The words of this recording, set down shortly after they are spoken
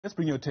Let's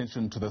bring your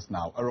attention to this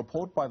now. A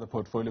report by the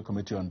Portfolio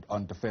Committee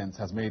on Defence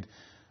has made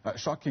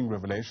shocking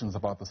revelations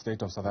about the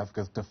state of South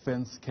Africa's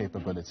defence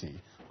capability.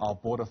 Our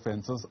border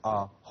fences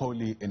are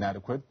wholly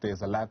inadequate.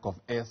 There's a lack of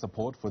air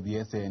support for the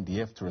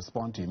SANDF to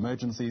respond to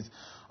emergencies.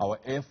 Our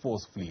Air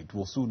Force fleet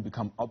will soon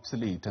become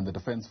obsolete, and the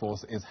Defence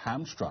Force is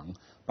hamstrung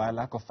by a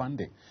lack of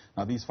funding.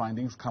 Now, these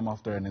findings come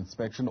after an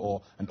inspection,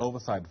 or an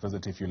oversight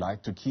visit, if you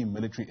like, to key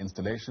military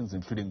installations,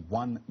 including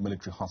one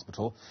military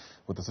hospital.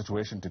 With the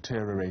situation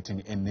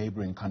deteriorating in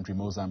neighboring country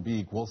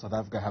Mozambique, will South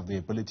Africa have the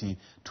ability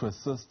to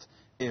assist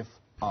if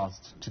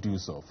asked to do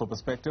so? For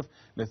perspective,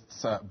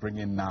 let's bring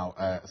in now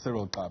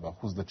Cyril Xaba,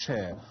 who's the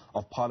chair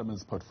of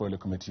Parliament's Portfolio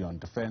Committee on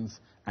Defence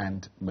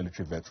and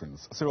Military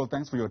Veterans. Cyril,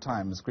 thanks for your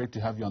time. It's great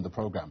to have you on the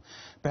program.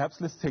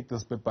 Perhaps let's take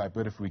this bit by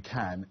bit if we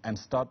can, and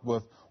start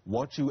with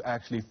what you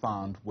actually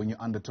found when you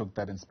undertook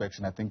that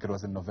inspection. I think it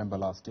was in November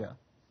last year.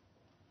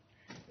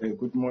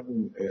 Good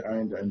morning,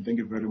 Ayanda, and thank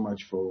you very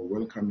much for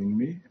welcoming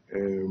me.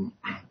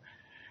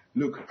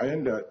 Look,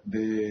 Ayanda,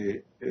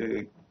 the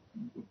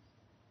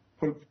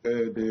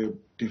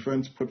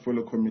Defence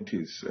Portfolio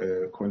Committees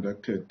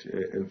conducted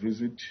a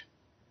visit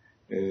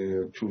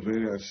to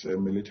various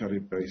military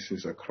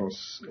bases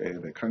across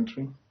the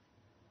country,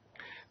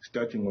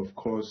 starting, of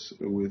course,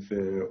 with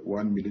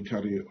one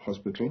military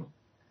hospital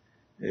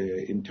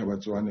in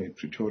Tabatswana,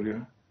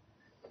 Pretoria,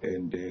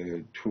 and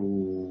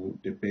to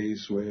the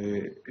base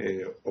where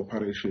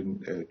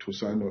Operation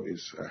Tusano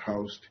is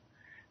housed.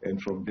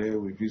 And from there,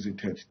 we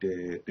visited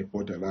the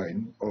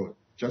borderline, or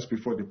just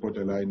before the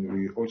borderline,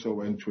 we also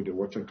went to the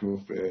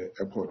Waterkloof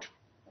Airport.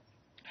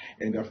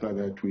 And after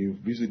that, we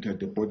visited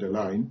the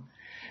borderline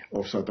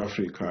of South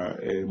Africa,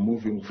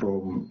 moving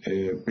from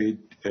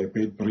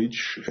Beit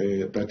Bridge,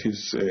 that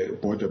is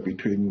border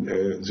between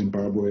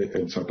Zimbabwe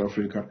and South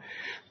Africa,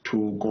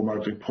 to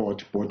Komati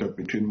Port, border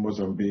between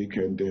Mozambique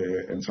and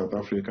South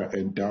Africa,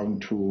 and down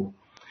to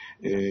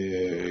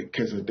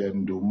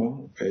KZN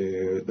Ndumo,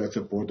 that's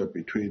a border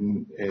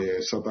between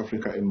South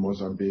Africa and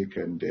Mozambique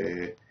and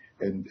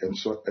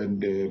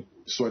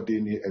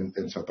Swatini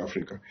and South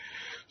Africa.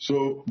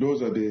 So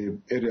those are the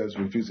areas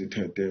we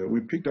visited.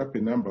 We picked up a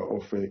number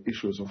of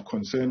issues of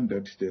concern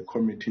that the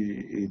committee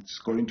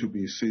is going to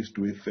be seized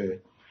with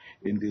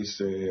in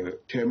this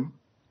term.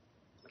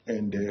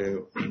 And,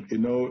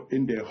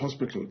 in the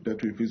hospital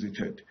that we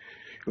visited,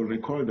 you'll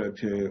recall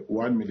that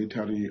one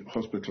military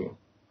hospital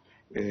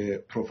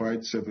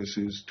provides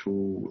services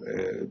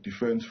to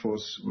Defence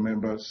Force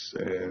members,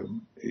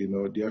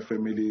 their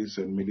families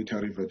and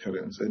military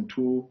veterans, and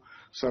to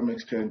some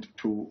extent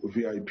to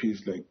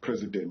VIPs like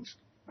presidents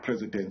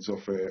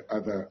of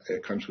other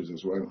countries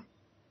as well.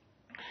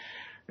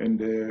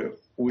 And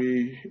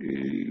we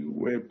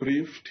were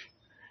briefed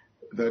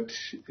that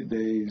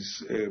there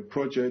is a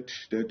project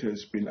that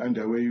has been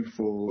underway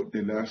for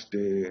the last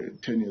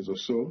 10 years or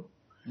so,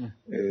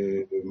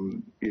 to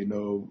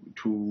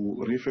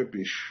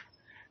refurbish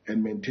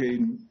and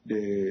maintain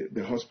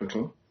the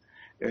hospital,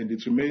 and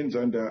it remains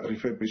under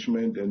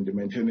refurbishment and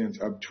maintenance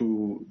up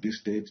to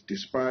this date,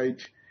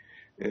 despite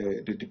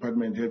the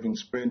department having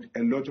spent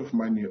a lot of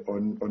money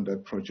on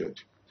that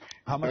project.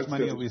 How much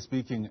money are we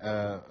speaking,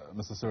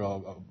 Mr.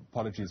 Cyril?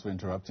 Apologies for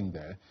interrupting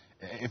there.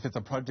 If it's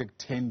a project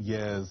 10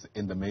 years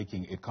in the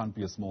making, it can't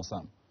be a small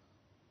sum.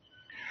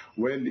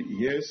 Well,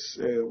 yes,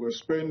 we've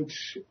spent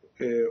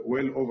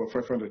well over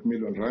 500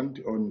 million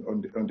rand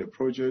on the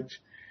project.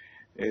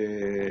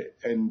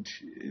 And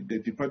the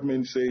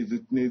department says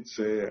it needs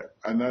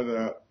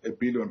another 1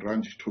 billion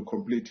rand to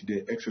complete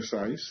the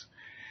exercise.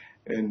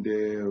 And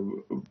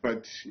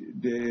but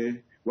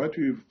what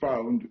we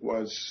found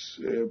was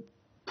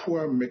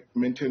poor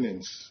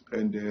maintenance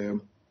and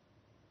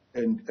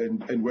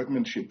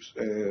workmanship,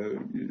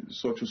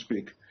 so to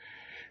speak.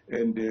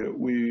 And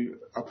we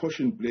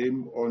apportion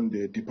blame on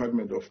the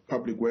Department of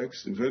Public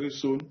Works. Very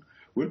soon,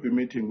 we'll be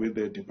meeting with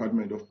the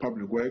Department of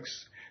Public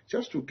Works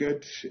just to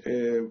get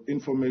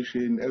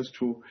information as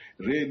to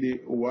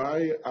really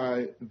why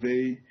are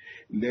they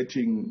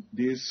letting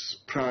this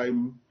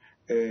prime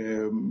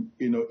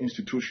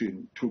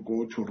institution to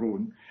go to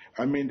ruin.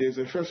 I mean, there's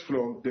a first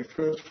floor. The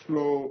first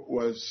floor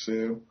was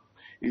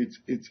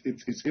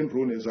it's in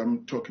ruin as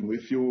I'm talking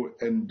with you,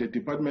 and the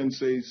department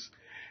says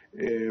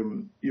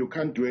you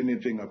can't do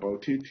anything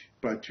about it,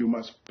 but you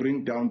must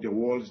bring down the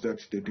walls that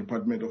the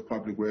Department of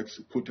Public Works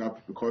put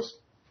up, because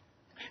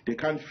they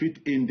can't fit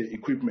in the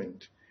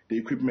equipment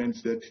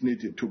that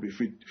needed to be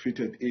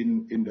fitted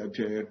in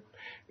that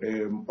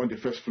on the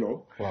first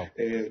floor. Wow.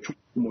 To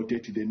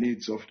accommodate the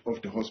needs of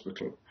the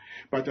hospital.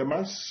 But I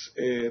must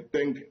give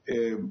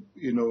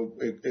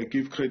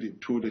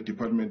credit to the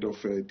Department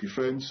of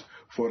Defense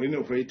for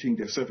renovating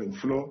the 7th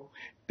floor.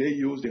 They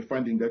used the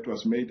funding that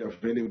was made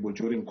available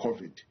during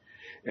COVID,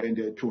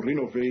 and to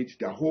renovate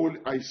the whole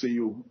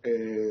ICU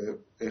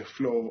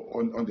floor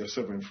on the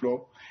 7th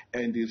floor,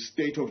 and it's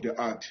state of the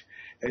art,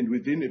 and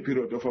within a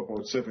period of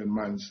about 7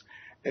 months.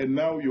 And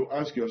now you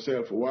ask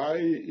yourself why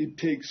it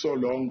takes so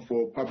long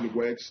for Public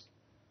Works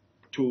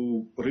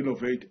to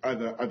renovate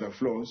other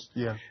floors.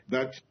 Yeah.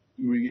 That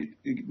we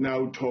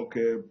now talk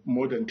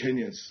more than 10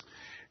 years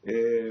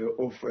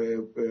of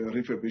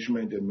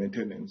refurbishment and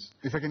maintenance.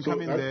 If I can come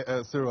in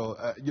there, Cyril,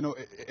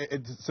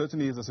 it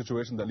certainly is a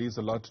situation that leaves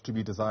a lot to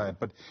be desired.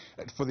 But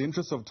for the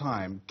interest of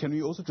time, can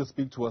you also just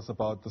speak to us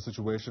about the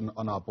situation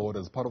on our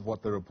borders? Part of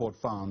what the report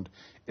found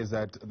is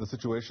that the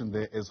situation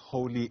there is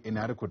wholly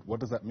inadequate. What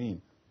does that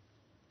mean?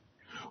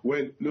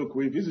 Well, look,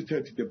 we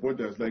visited the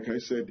borders, like I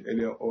said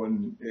earlier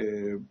on,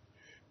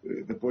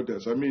 the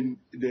borders. I mean,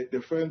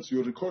 the fence,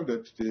 you recall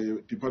that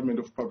the Department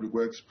of Public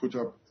Works put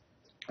up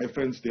a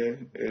fence there.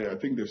 I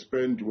think they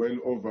spent well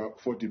over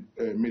 40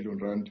 million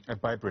rand.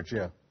 At Beitbridge,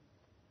 yeah.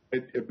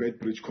 At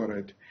Beitbridge,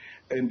 correct.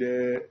 And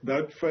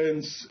that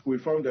fence, we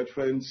found that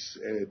fence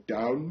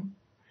down.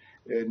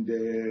 And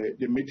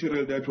the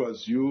material that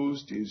was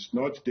used is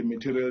not the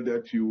material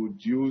that you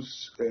would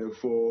use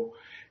for,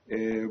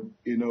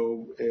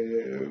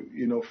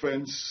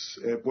 fence,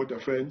 border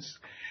fence.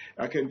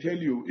 I can tell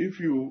you, if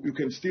you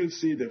can still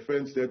see the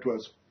fence that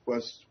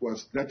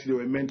that they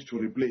were meant to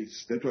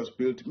replace, that was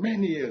built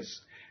many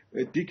years,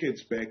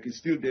 decades back, is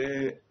still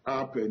there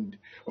up, and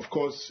of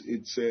course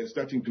it's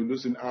starting to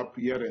loosen up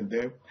here and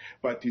there,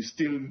 but it's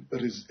still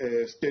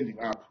standing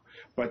up.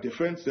 But the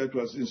fence that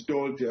was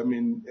installed,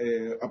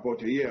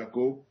 about a year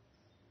ago,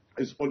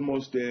 is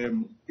almost,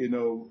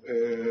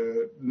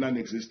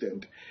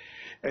 non-existent.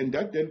 And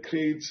that then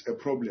creates a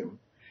problem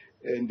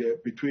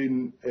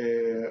between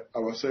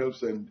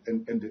ourselves and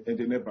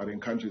the neighboring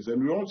countries.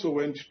 And we also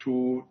went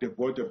to the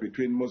border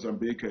between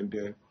Mozambique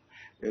and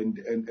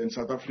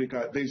South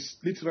Africa. There's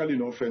literally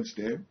no fence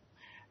there.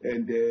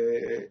 And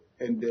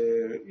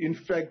in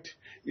fact,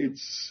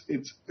 it's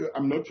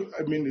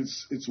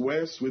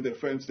worse with the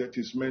fence that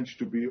is meant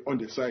to be on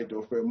the side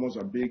of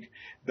Mozambique.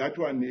 That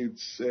one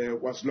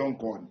was long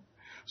gone.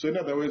 So in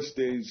other words,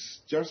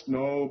 there's just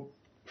no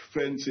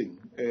fencing,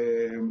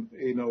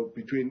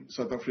 between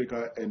South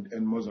Africa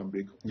and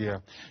Mozambique. Yeah.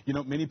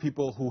 Many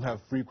people who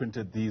have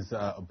frequented these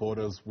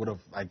borders would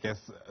have, I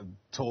guess,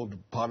 told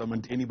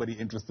Parliament, anybody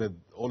interested,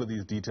 all of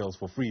these details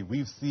for free.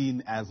 We've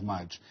seen as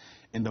much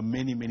in the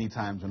many, many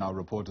times when our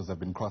reporters have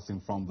been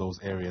crossing from those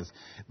areas.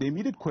 The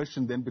immediate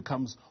question then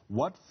becomes,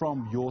 what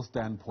from your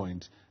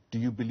standpoint do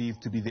you believe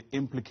to be the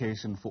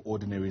implication for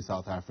ordinary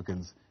South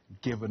Africans,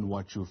 given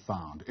what you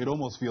found? It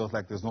almost feels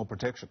like there's no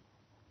protection.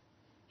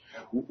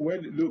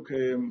 Well, look,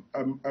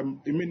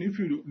 if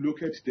you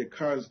look at the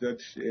cars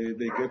that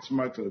they get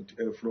smuggled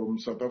from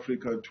South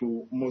Africa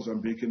to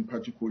Mozambique in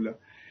particular,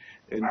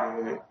 and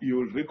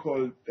you'll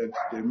recall that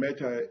the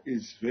matter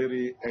is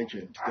very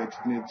urgent, that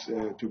needs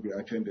to be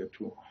attended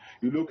to.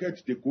 You look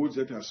at the goods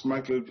that are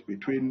smuggled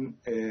between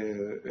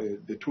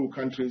the two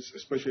countries,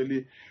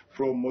 especially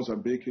from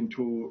Mozambique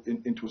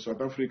into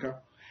South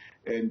Africa,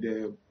 and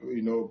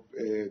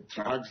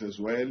drugs as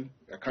well.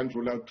 I can't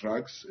rule out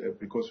drugs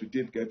because we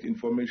did get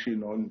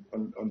information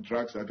on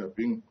drugs that are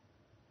being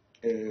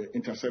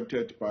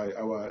intercepted by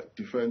our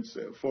defense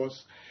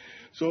force.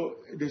 So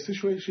the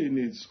situation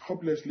is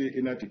hopelessly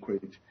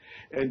inadequate,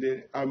 and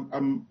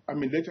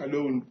let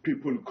alone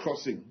people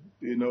crossing,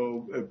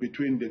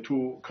 between the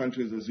two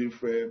countries as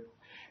if there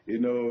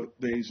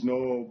is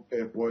no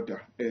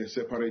border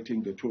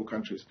separating the two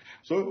countries.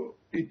 So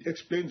it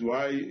explains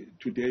why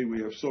today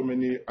we have so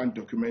many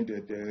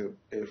undocumented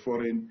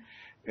foreign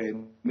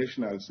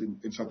nationals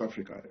in South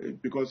Africa,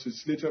 because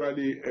it's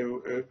literally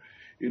a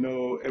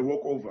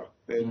walkover,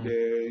 and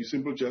you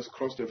simply just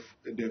cross the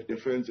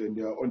fence and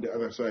they are on the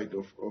other side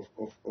of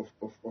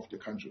the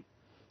country.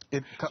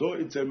 So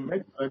it's a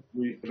matter that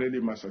we really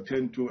must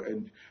attend to,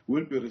 and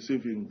we'll be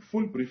receiving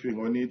full briefing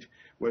on it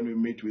when we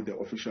meet with the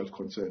officials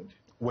concerned.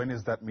 When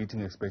is that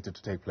meeting expected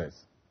to take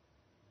place?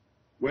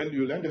 Well,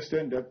 you'll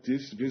understand that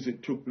this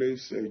visit took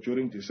place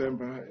during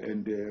December,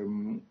 and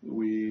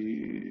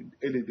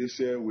early this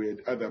year we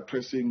had other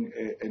pressing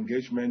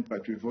engagement,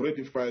 but we've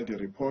already filed a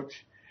report,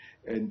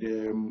 and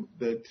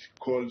that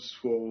calls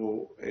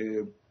for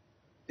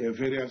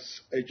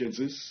various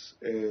agencies,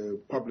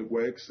 Public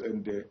Works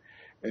and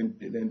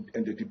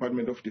the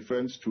Department of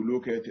Defense to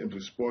look at and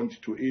respond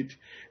to it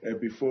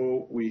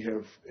before we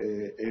have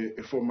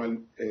a formal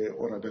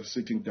or rather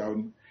sitting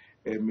down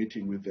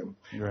meeting with them.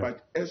 Right.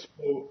 But as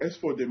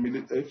for the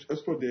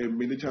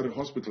military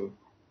hospital,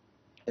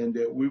 and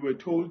we were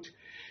told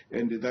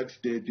that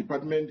the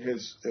department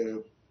has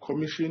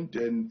commissioned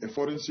a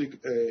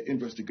forensic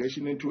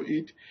investigation into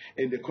it,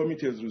 and the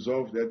committee has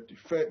resolved that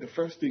the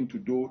first thing to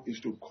do is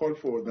to call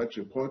for that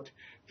report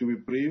to be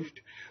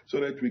briefed so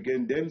that we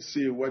can then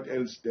see what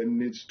else then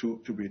needs to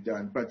be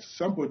done. But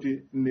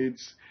somebody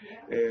needs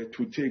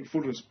to take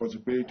full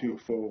responsibility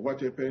for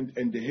what happened,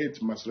 and the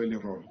heads must really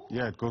roll.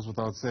 Yeah, it goes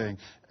without saying.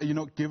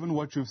 Given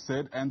what you've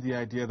said and the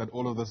idea that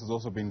all of this has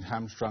also been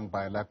hamstrung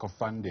by a lack of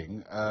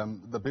funding,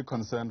 the big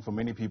concern for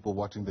many people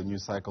watching the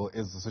news cycle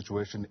is the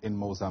situation in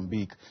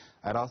Mozambique.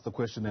 I'd asked the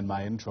question in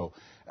my intro.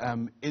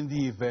 In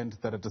the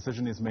event that a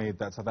decision is made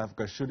that South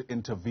Africa should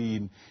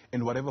intervene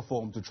in whatever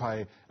form to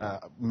try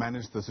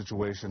manage the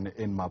situation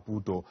in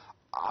Maputo,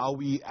 are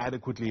we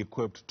adequately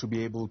equipped to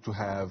be able to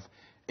have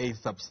a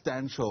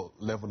substantial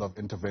level of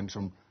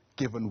intervention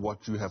given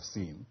what you have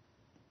seen?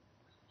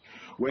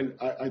 Well,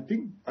 I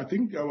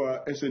think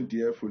our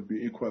SNDF will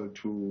be equal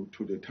to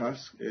the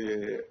task.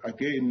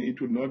 Again, it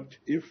will not,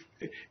 if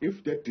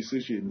that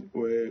decision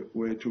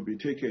were to be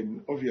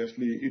taken,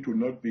 obviously it will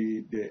not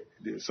be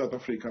the South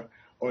Africa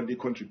only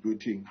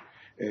contributing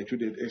to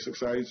that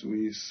exercise.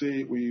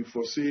 We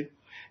foresee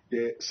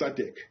the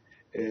SADC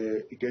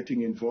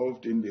getting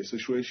involved in the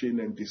situation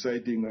and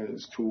deciding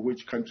as to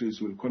which countries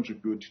will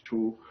contribute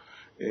to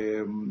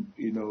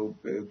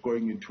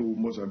going into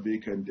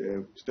Mozambique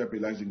and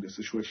stabilizing the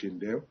situation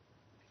there.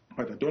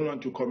 But I don't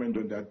want to comment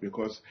on that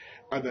because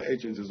other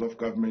agencies of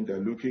government are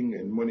looking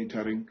and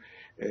monitoring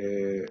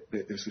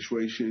the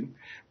situation.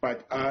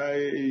 But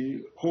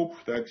I hope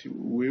that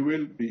we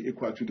will be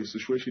equal to the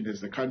situation as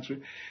the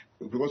country,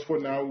 because for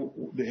now,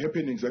 the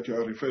happenings that you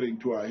are referring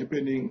to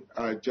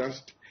are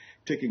just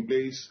taking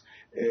place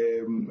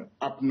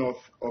up north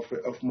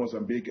of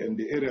Mozambique, and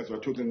the areas we're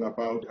talking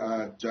about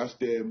are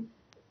just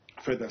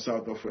further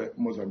south of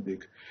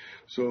Mozambique.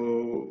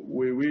 So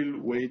we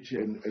will wait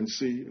and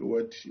see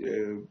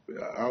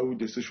how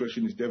the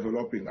situation is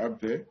developing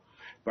up there.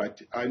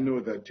 But I know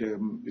that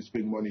it's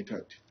being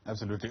monitored.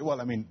 Absolutely. Well,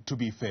 I mean, to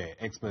be fair,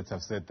 experts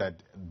have said that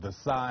the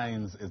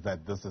signs is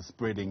that this is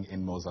spreading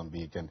in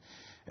Mozambique, and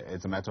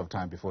it's a matter of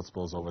time before it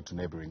spills over to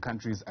neighboring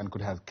countries and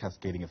could have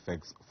cascading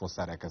effects for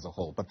SADC as a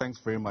whole. But thanks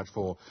very much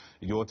for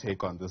your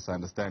take on this. I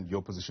understand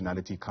your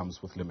positionality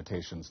comes with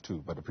limitations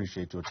too, but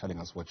appreciate you telling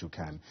us what you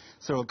can.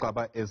 Cyril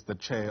Xaba is the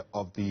chair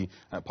of the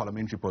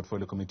Parliamentary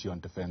Portfolio Committee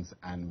on Defence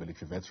and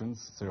Military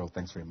Veterans. Cyril,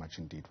 thanks very much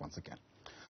indeed once again.